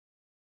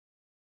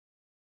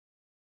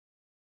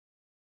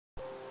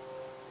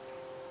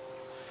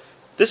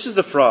This is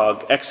the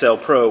Frog XL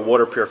Pro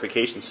water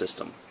purification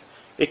system.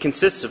 It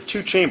consists of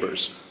 2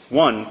 chambers,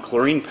 1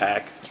 chlorine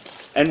pack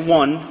and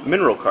 1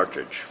 mineral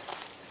cartridge.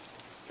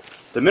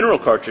 The mineral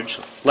cartridge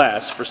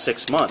lasts for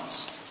 6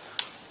 months,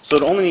 so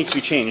it only needs to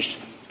be changed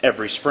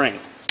every spring.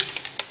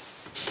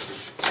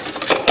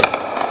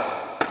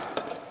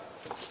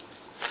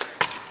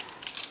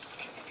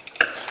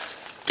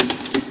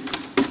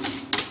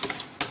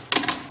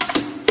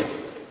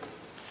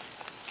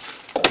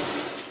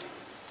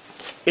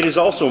 It is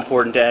also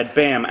important to add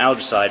BAM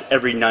algicide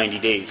every 90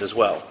 days as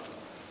well.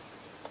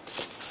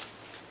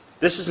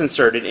 This is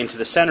inserted into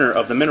the center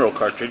of the mineral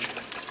cartridge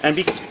and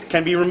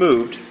can be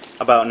removed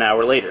about an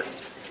hour later.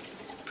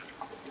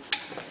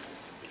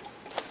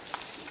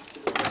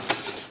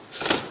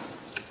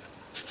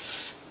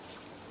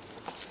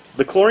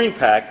 The chlorine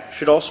pack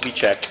should also be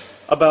checked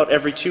about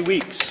every 2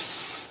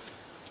 weeks,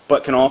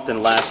 but can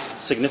often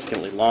last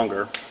significantly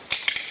longer.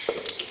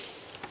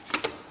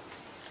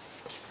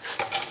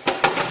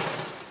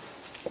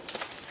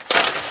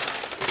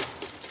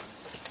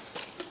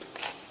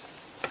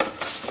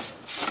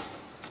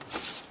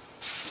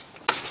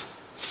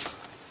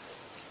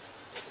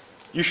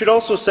 You should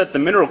also set the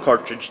mineral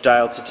cartridge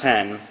dial to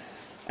 10,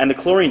 and the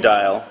chlorine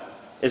dial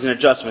is an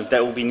adjustment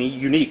that will be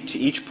unique to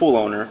each pool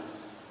owner